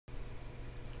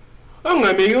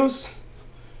Hola amigos,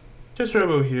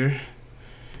 JusJarBo here,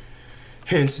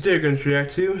 and today we're going to react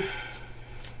to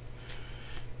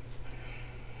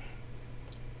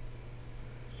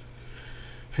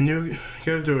a new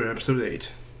Ghetto episode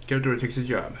 8. Dora takes a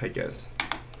job, I guess.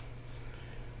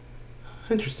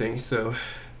 Interesting, so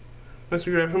let's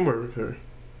react for more with her.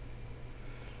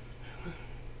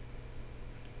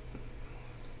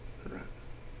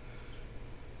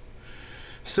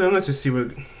 So let's just see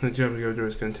what the job Dora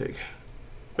is going to take.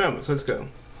 Vamos, let's go.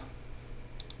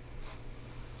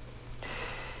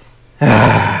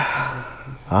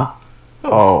 Huh?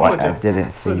 Oh, I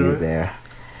didn't see you there.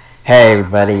 Hey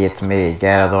everybody, it's me,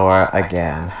 Dora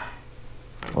again.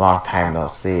 Long time no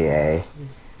see, eh?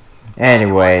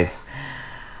 Anyways,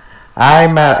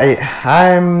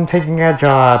 I'm taking a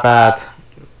job at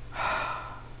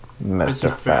Mr.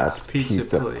 Fat's Pizza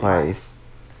Place.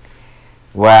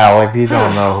 Well, if you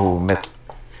don't know who Mr.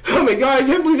 Oh my god, I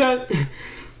can't believe that!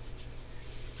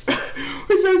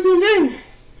 What's that name?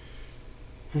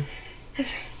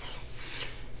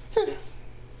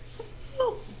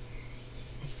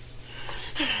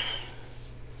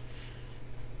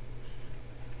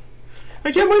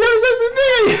 I can't believe that was his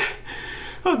name!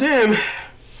 Oh damn!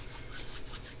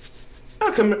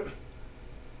 How come?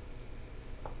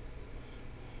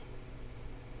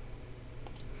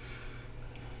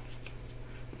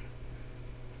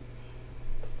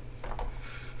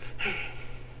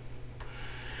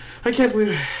 I can't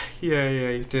believe. Yeah,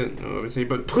 I didn't know what to say,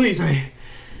 but please, I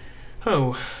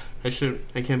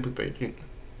can't believe I didn't.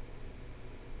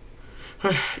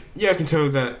 Yeah, I can tell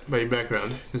that by your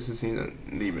background. This is the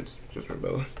name, it's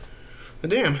JusJarBo.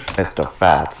 But damn. Mr.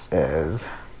 Fats is.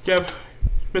 Yep,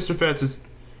 Mr. Fats is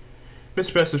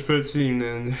 13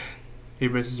 and he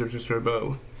messes with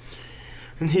JusJarBo.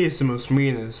 And he is the most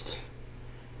meanest.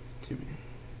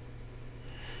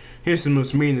 He's the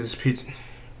most meanest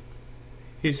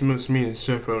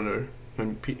chef owner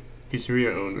and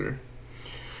pizzeria owner.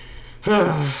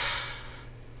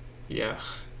 Yeah.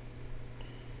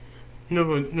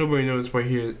 Nobody knows why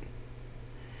he is.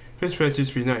 His friends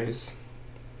used to be nice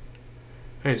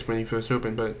when he first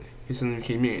opened, but he suddenly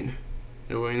became mean.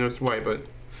 Nobody knows why, but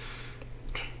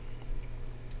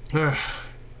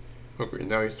okay,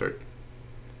 now he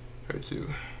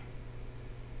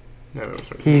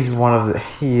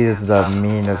is the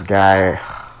meanest guy.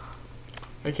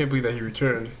 I can't believe that he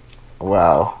returned.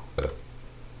 Well,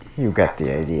 you get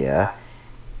the idea.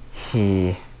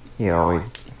 He always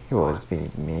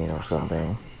being mean or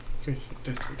something.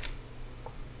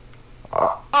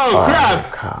 Oh crap!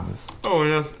 Here comes. Oh,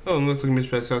 and looks like Miss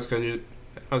Fats house got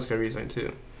resign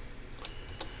too.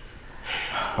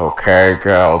 Okay,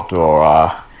 girl,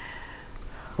 Dora.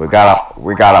 We got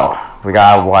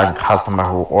one customer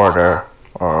who ordered,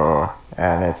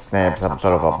 and it's named some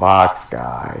sort of a box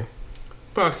guy.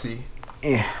 Boxy.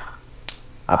 Yeah.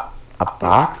 A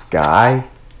box guy?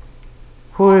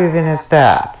 Who even is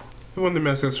that? The one that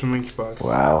mascots from Link's Box.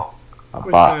 Well, a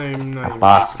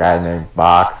box guy named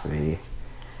Boxy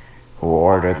who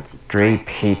ordered 3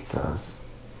 pizzas.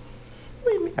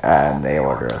 And they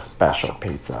ordered a special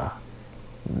pizza.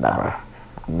 Never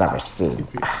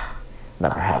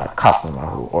had a customer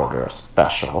who ordered a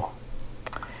special.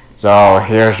 So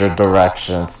here's your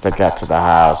directions to get to the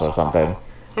house or something.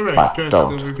 Right, but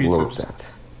don't lose it.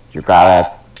 You got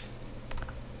it?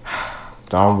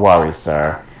 Don't worry,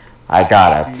 sir. I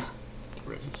got it.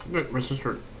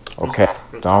 Okay,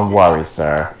 don't worry,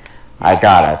 sir. I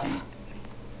got it.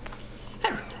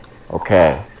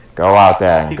 Okay, go out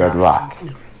there and good luck.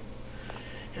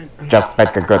 Just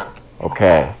make a good...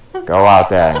 Okay, go out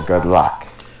there and good luck.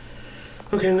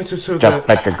 Okay, let's just Just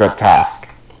make a good task.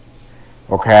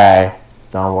 Okay,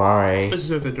 don't worry. Let's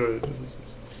just the door.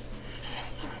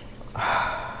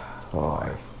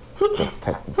 Boy, just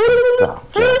taking some dumb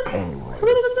job anyways.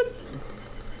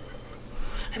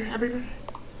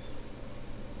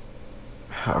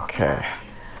 Okay,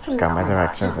 got my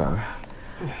directions on.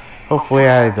 Hopefully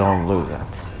I don't lose it.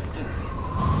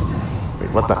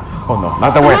 Wait, what the? Oh no,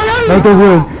 not the wind! Not the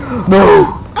wind!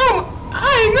 No! Oh,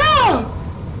 I know!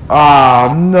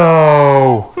 Oh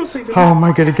no! How am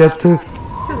I gonna get to?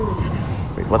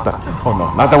 Wait, what the? Oh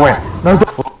no, not the wind! Not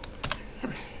the.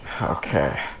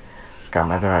 Okay, got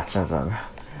my directions on.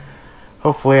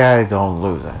 Hopefully I don't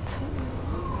lose it.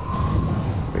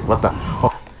 Wait, what the?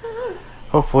 Oh.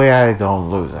 Hopefully I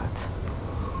don't lose it.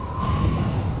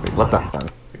 Wait, what the?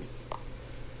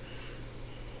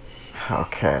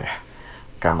 Okay,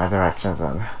 got my directions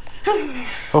on.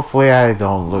 Hopefully I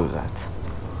don't lose it.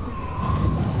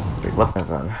 Wait, what is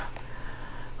on?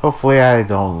 Hopefully I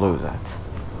don't lose it.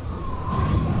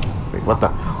 Wait, what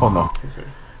the? Oh no.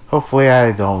 Hopefully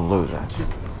I don't lose it.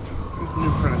 New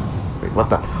friend. Wait, what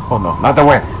the? Oh no, not the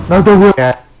way! Not the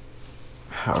way!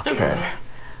 Okay.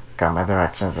 Got my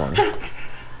directions on.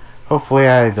 Hopefully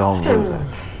I don't lose it.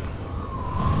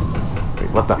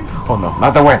 Wait, what the? Oh no,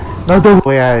 not the way! Not the way!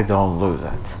 Hopefully I don't lose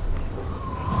it.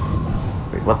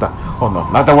 Wait, what the? Oh no,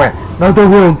 not the way! Not the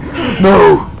way!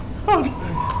 No! Oh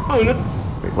no!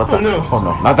 Wait, what the? Oh no! Oh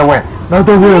no, not the way! Not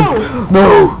the way!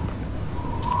 No!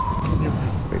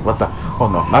 Wait, what the? Oh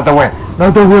no, not the way!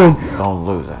 Not the way! Don't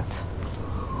lose it.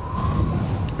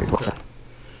 Wait, what the?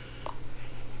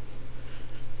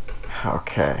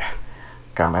 Okay.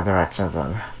 Got my directions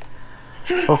on.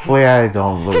 Hopefully I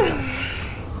don't lose it.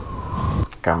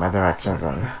 Got my directions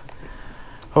on.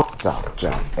 Hope don't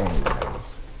jump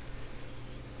anyways.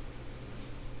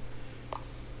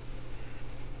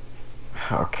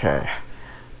 Okay.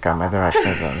 Got my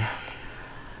directions on.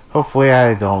 Hopefully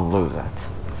I don't lose it.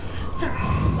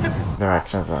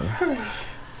 Directions on.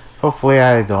 Hopefully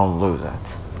I don't lose it.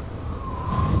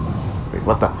 Wait,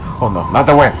 what the? Oh no, not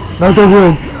the way! Not the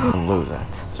way! Don't lose it.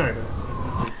 Sorry about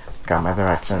that. Got my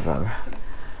directions on.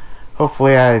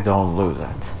 Hopefully I don't lose it.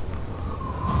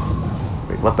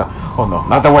 Wait, what the? Oh no,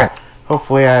 not the way!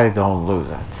 Hopefully I don't lose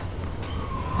it.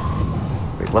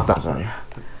 Wait, what the? Sorry.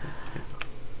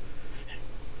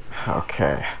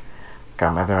 Okay.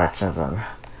 Got my directions on.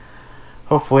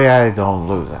 Hopefully I don't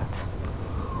lose it.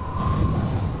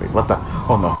 Wait, what the?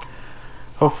 Oh no.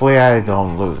 Hopefully I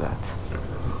don't lose it.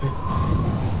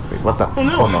 Wait, what the? Oh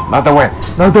no! Oh no, not the way!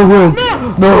 Not the way!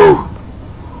 No!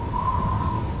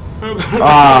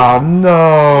 Ah,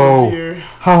 no! Oh dear.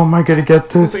 How am I gonna get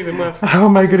to? Looks like the map. How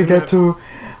am I Looks gonna like the get map. to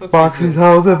Looks like Boxy's the-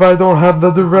 house if I don't have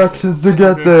the directions to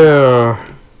get there?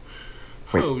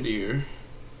 Wait. Oh dear.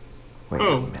 Wait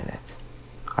Oh. a minute.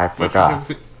 I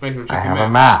forgot. I have a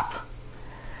map. map.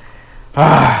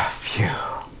 Ah, phew.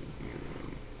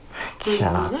 I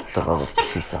cannot throw a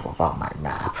pizza without my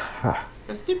map.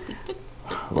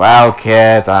 Well,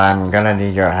 kid, I'm gonna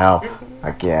need your help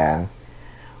again.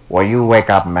 Will you wake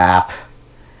up, map?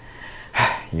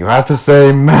 You have to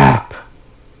say map.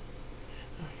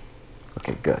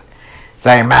 Okay, good.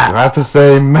 Say map. You have to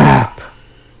say map.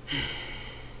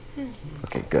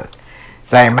 Okay, good.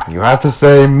 Say map. You have to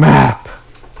say map.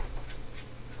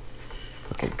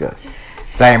 Okay, good.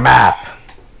 Say map.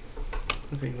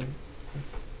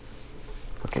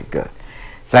 Okay, good.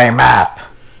 Say map.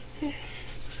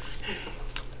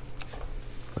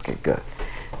 Okay, good.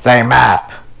 Say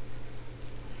map.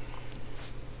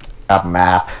 Up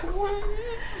map.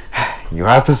 You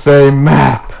have to say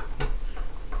map.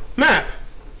 Map.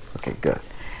 Okay, good.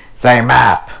 Say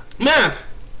map. Map.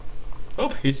 Oh,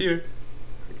 he's here.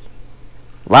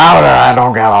 Louder, I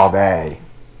don't get all day.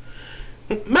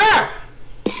 Map.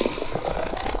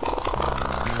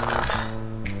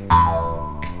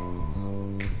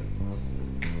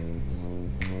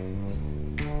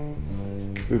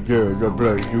 If there's a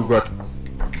place you got.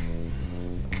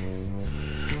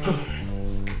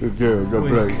 If there's a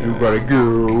place you gotta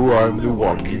go, I'm the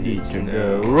one you need to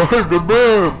know. I'm the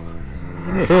map.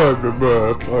 I'm the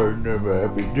map. I'm the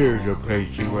map. If there's a place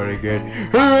you wanna get,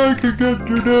 I can get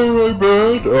you there, I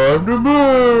bet. I'm the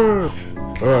map.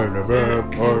 I'm the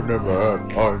map. I'm the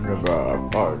map. I'm the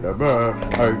map. I'm the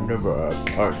map. I'm the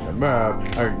map. I'm the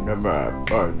map. I'm the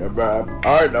map. I'm the map.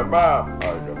 I'm the map.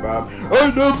 I'm the map.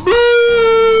 I'm the map.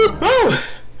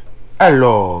 Oh.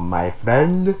 Hello, my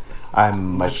friend.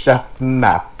 I'm a Chef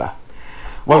Map.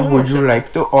 What would you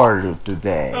like to order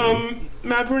today?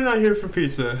 Map, we're not here for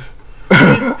pizza.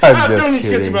 I'm don't need just to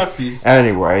get some kidding. boxes.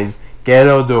 Anyways,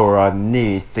 Ghetto Dora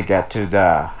needs to get to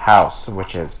the house,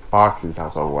 which is Boxy's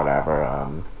house or whatever.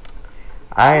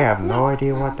 I have no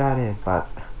idea what that is, but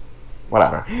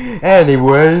whatever.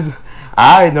 Anyways,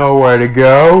 I know where to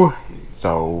go,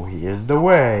 so here's the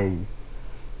way.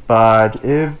 But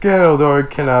if Ghetto Dora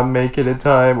cannot make it in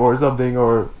time or something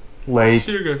or late,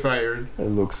 She'll get fired. it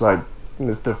looks like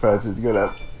Mr. Fast is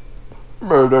gonna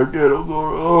murder Ghetto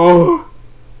Dora. Oh,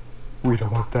 we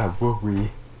don't want that, will we?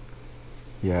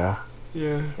 Yeah.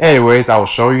 Yeah. Anyways, I'll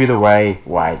show you the way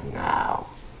right now.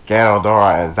 Ghetto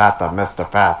Dora is at the Mr.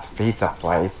 Fat's pizza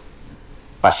place,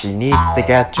 but she needs to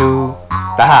get to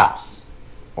the house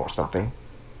or something.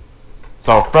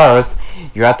 So first,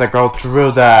 you have to go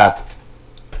through that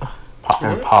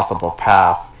impossible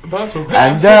path,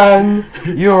 and then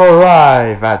you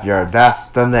arrive at your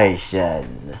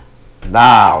destination.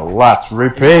 Now let's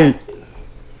repeat.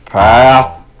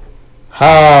 Path,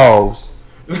 house,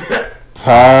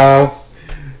 path,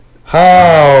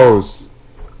 house,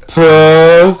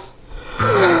 path,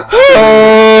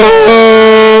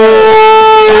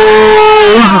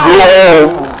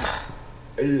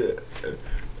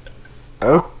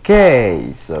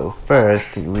 Okay, so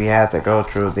first we have to go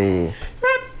through the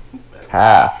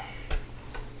path.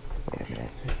 Wait a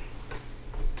minute.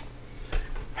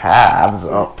 Paths?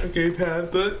 Oh. Okay,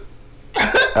 path, but...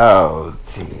 Oh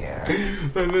dear.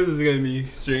 This is gonna be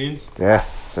strange.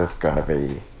 This is gonna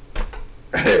be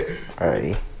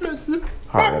a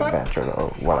hard adventure or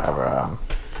whatever.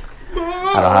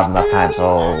 I don't have enough time,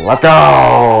 so let's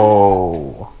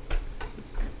go!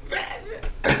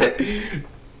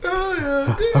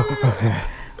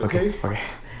 Okay.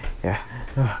 Yeah.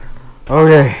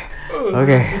 Okay.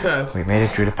 We made it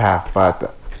through the path,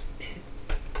 but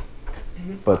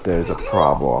there's a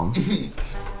problem.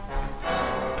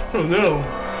 Oh no.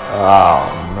 Oh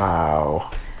no.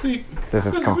 This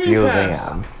is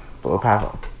confusing. Blue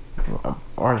path,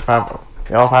 orange path,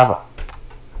 yellow path.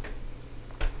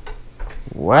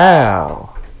 Wow.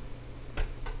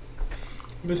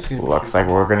 Looks like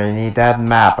we're gonna need that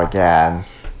map again.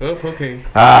 Oh, okay.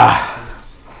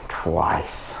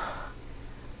 Twice.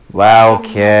 Well,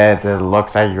 kid, it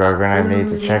looks like you're gonna need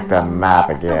to check the map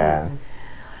again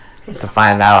to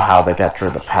find out how to get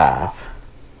through the path.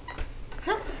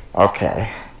 Okay.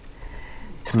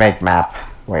 To make map,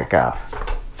 wake up.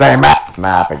 Say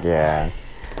map again.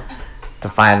 To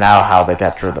find out how to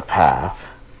get through the path.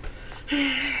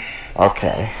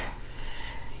 Okay.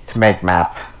 To make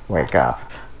map, wake up.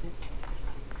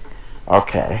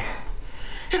 Okay.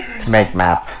 To make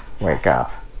map, wake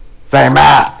up. Say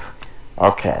map!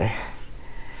 Okay.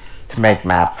 To make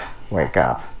map, wake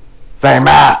up. Say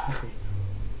map!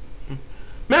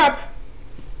 Map!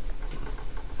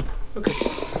 Okay.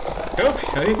 Oh,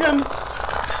 here he comes.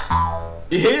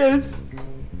 He is.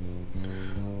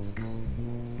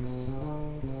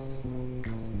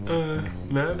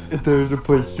 Map? If there's a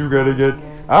place you gotta get,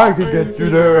 I can get you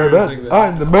there.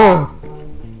 I'm the map.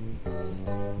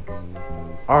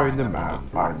 I'm the map.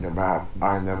 I'm the map.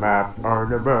 I'm the map. I'm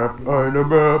the map. I'm the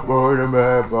map. I'm the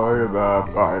map. I'm the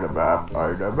map. I'm the map.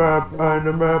 I'm the map. I'm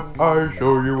the map. I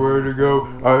show you where to go.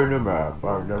 I'm the map.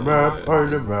 I'm the map. I'm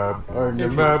the map. I'm the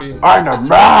map. I'm the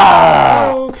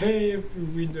map. Okay,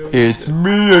 we know. It's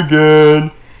me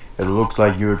again. It looks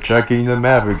like you're checking the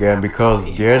map again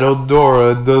because Ghetto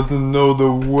Dora doesn't know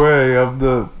the way of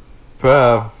the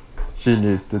path she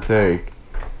needs to take.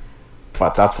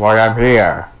 But that's why I'm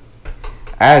here.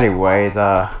 Anyways,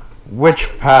 which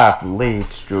path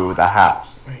leads through the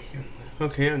house?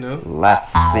 Okay, I know.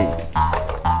 Let's see.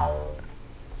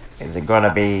 Is it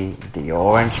gonna be the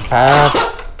orange path?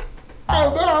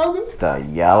 Oh God! The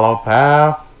yellow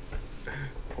path?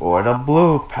 Or the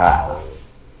blue path?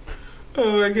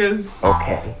 Oh, I guess.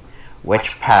 Okay,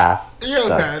 which path Yellow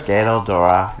does path. Ghetto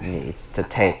Dora needs to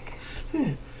take?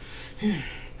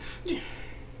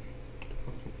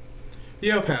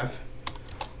 Yellow path.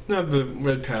 Not the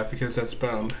red path because that's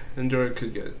bomb, and Dora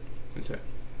could get it. What's that?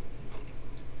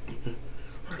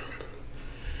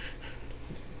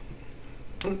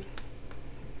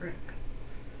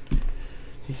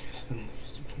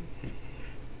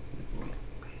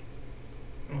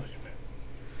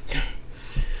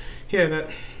 Yeah, that.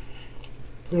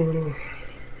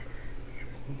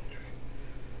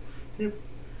 Yep.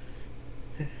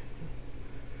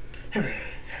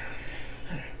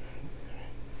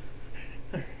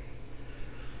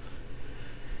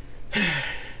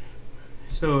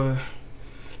 So,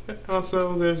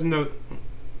 also there's no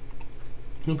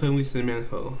police in the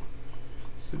manhole.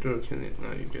 So Dora can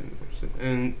now you get it.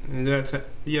 And that's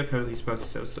yeah, police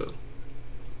box also.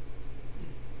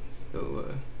 So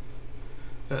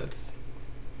that's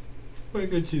why I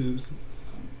could choose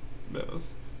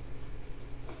mouse.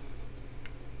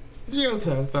 Yellow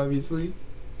path, obviously.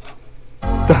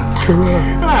 That's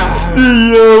correct. The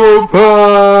yellow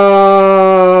path.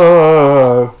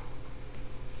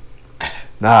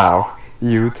 Now,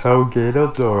 you tell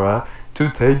Ghetto Dora to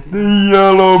take the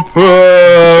yellow path.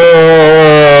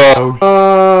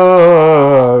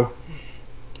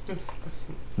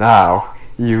 Now,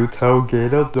 you tell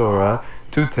Ghetto Dora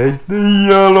to take the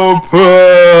yellow path.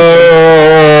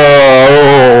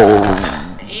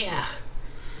 Yeah.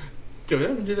 Don't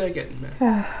ever do that again,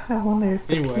 man. I wonder if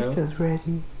the Anyway. pizza's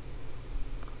ready.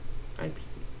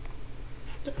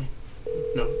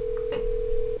 No.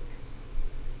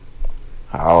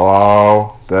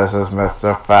 Hello, this is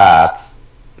Mr. Fats.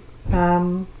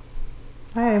 I'm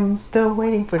still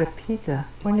waiting for the pizza.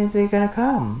 When is it gonna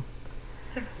come?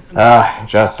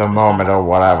 Just a moment or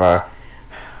whatever.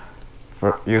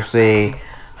 You see,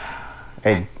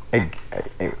 a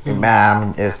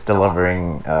man is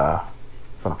delivering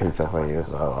some pizza for you,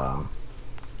 so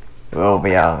we'll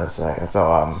be out in a second.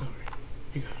 So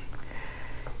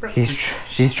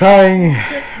she's trying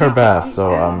her best. So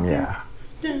yeah.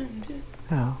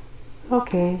 Oh,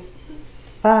 okay.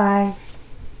 Bye.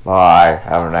 Bye.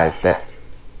 Have a nice day.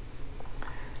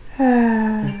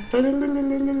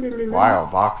 While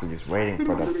Boxy is waiting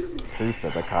for the pizza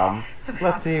to come,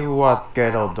 let's see what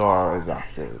Ghetto Dora is up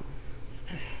to.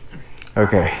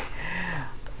 Okay.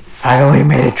 Finally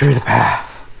made it through the path.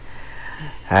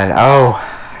 And oh,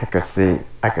 I could see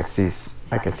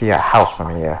a house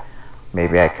from here.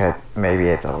 Maybe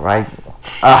it's alright.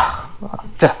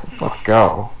 Just let's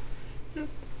go.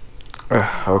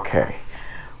 Okay.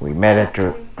 We made it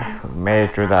through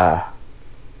the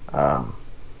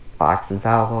Fox's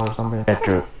house or something.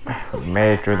 We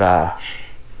made it through the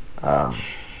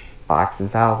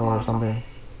Fox's house or something.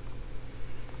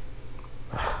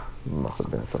 Must have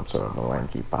been some sort of a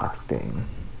lanky box thing.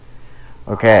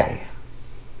 Okay.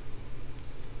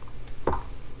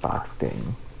 Box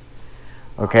thing.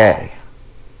 Okay.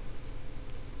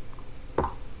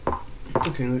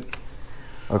 Okay, look.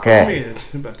 Okay. I made it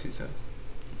to Boxy's house.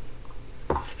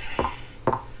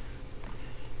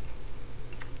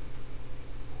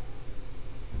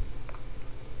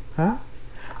 Huh?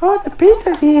 Oh, the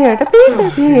pizza's here! The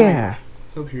pizza's here!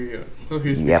 Oh, here you go. Oh,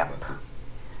 here's Yep. pizza, Boxy.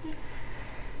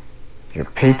 Your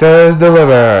pizza is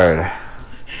delivered.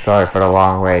 Sorry for the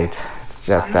long wait. It's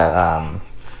just that,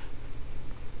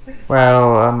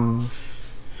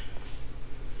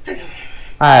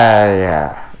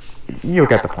 you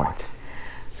get the point.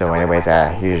 So anyways,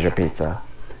 here's your pizza.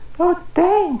 Oh,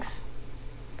 thanks!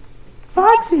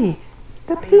 Foxy!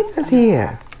 The pizza's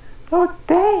here! Oh,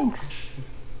 thanks!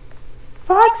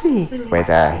 Foxy! Anyways,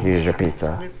 here's your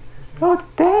pizza. Oh,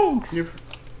 thanks! Yep.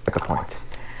 Get the point.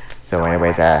 So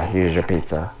anyways, here's your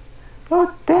pizza.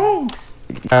 Oh, thanks!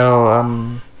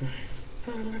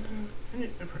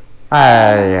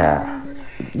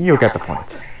 You get the point.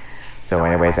 So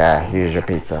anyways, here's your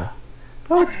pizza.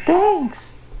 Oh, thanks!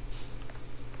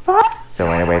 So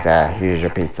anyways, here's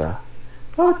your pizza.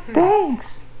 Oh,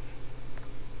 thanks!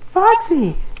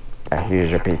 Foxy!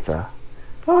 Here's your pizza.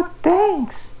 Oh,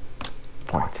 thanks!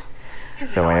 Point.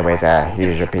 So anyways,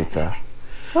 here's your pizza.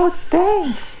 Oh,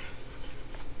 thanks!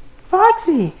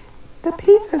 Foxy! The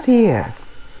pizza's here!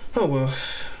 Oh, well.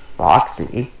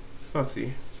 Foxy?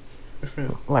 Foxy. My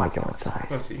friend. Let me go inside.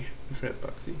 Foxy. My friend,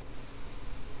 Foxy.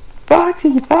 Foxy,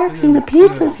 the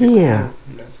pizza's here!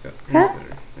 Mascot. Huh?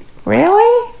 Better.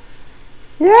 Really?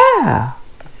 Yeah!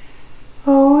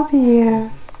 Oh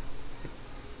dear.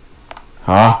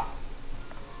 Huh?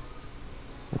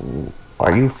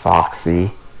 Are you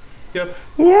Foxy? Yep.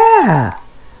 Yeah!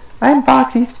 I'm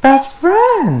Foxy's best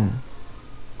friend!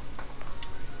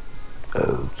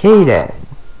 Okay then.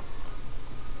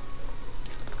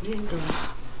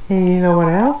 Hey, you know what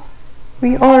else?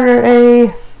 We order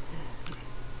a...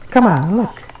 Come on,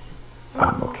 look.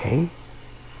 Okay.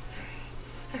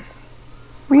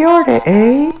 We order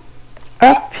a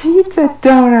pizza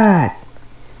donut!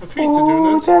 A pizza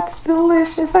Oh, donut? that's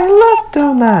delicious! I love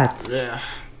donuts! Yeah.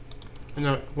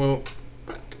 No, well...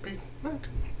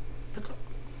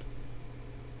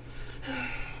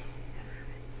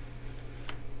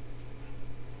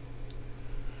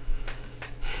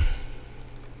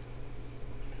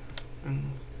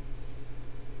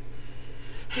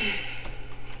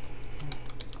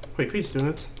 Wait, pizza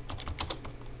donuts?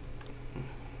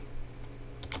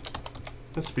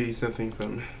 Must be something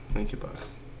from Lanky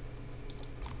Box.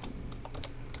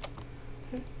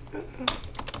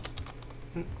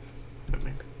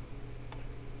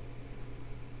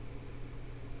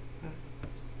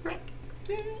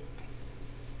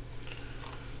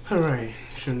 Alright,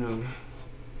 should know.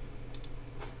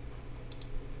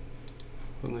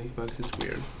 Well, Lanky Box is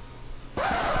weird.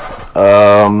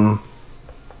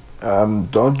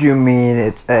 Don't you mean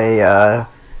it's a,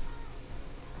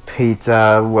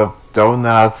 pizza with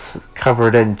donuts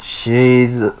covered in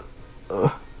cheese?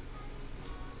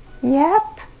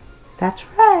 Yep, that's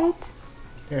right.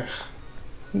 Yeah.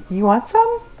 You want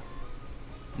some?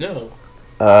 No.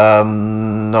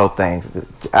 No thanks.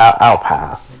 I'll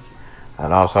pass.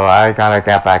 And also, I gotta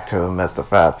get back to Mr.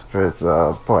 Fat's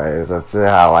pizza place and see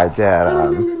how I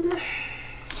did.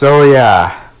 So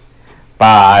yeah,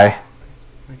 bye.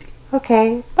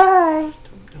 Okay, bye.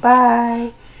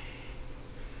 Bye.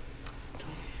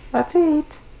 Let's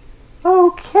eat.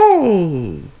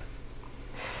 Okay.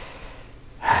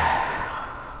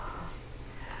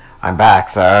 I'm back,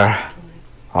 sir.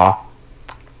 Huh?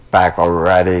 Back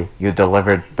already? You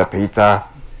delivered the pizza?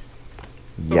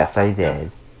 Yes, I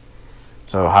did.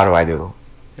 So how do I do?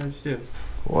 How'd you do?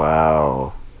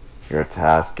 Well, your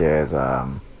task is,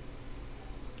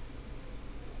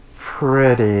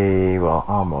 pretty, well,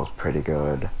 almost pretty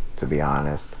good, to be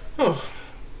honest. Oh.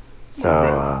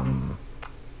 So,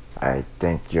 I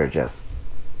think you're just...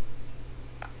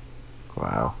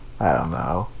 well, I don't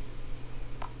know.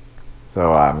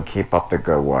 So, keep up the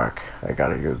good work. I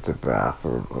gotta use the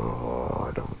bathroom. Oh,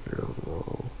 I don't feel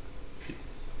well.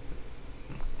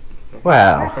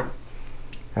 Well,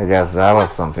 I guess that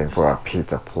was something for a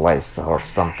pizza place or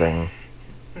something.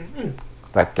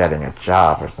 Like getting a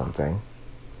job or something.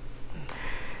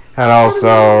 And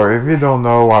also, if you don't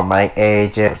know what my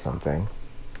age is or something.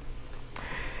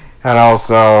 And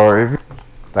also, if you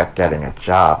like getting a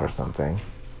job or something.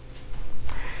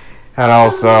 And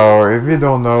also, if you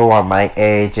don't know what my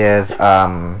age is,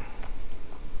 I'll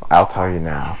tell you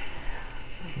now.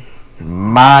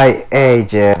 My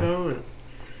age is...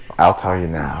 I'll tell you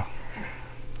now.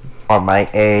 What my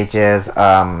age is,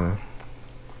 I'll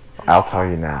tell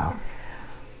you now.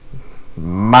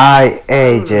 My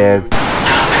age is...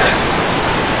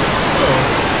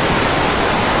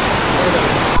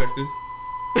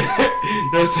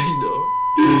 No signal.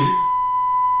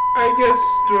 I guess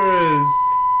Dora's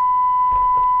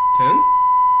 10?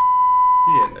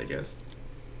 The end, I guess.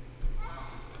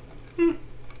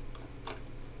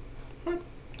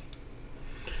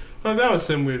 Well, that was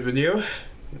some weird video.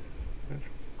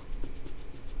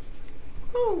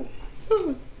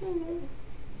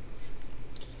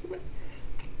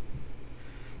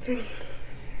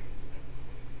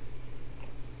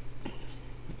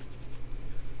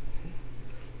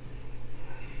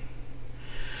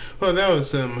 Well, that was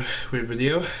some weird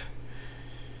video.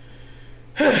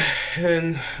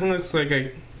 And it looks like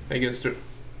I guess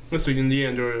looks like in the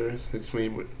end Dora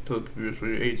explained what told people what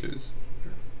your age is.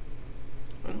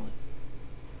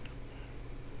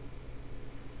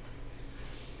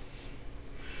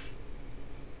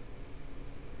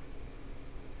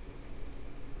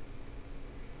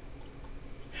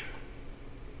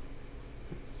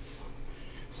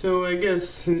 So I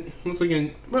guess it looks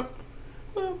like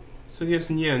so I guess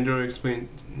in the end Dora explained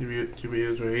to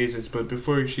reveal her ages, but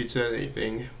before she said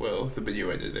anything, well, the video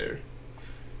ended there.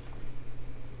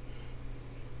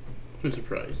 I'm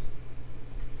surprised.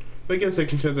 I guess I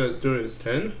can tell that Dora is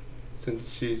 10, since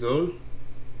she's old,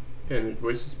 and her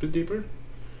voice is a bit deeper.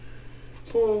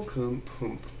 So,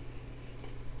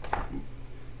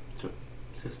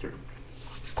 sister.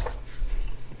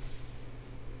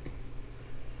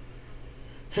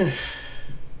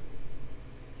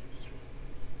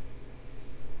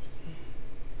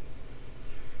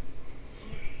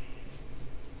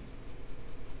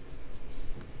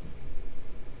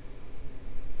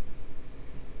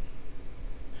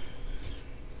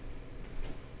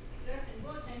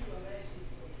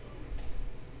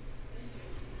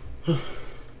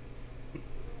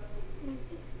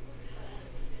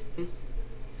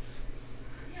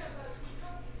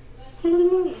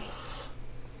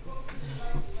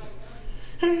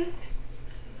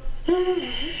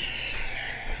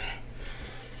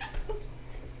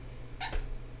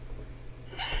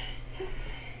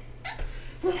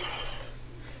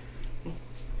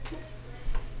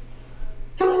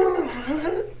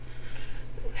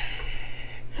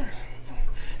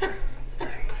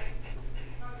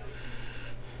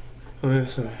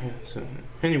 So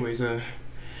anyways,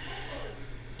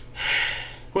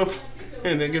 well,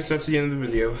 and I guess that's the end of the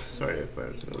video. Sorry if I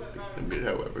was a bit,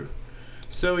 however.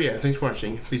 So yeah, thanks for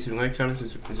watching. Please do like, comment, and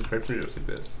subscribe for videos like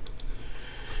this.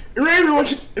 And why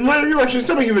are you watching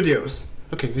so many videos?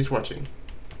 Okay, thanks for watching.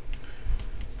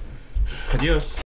 Adios.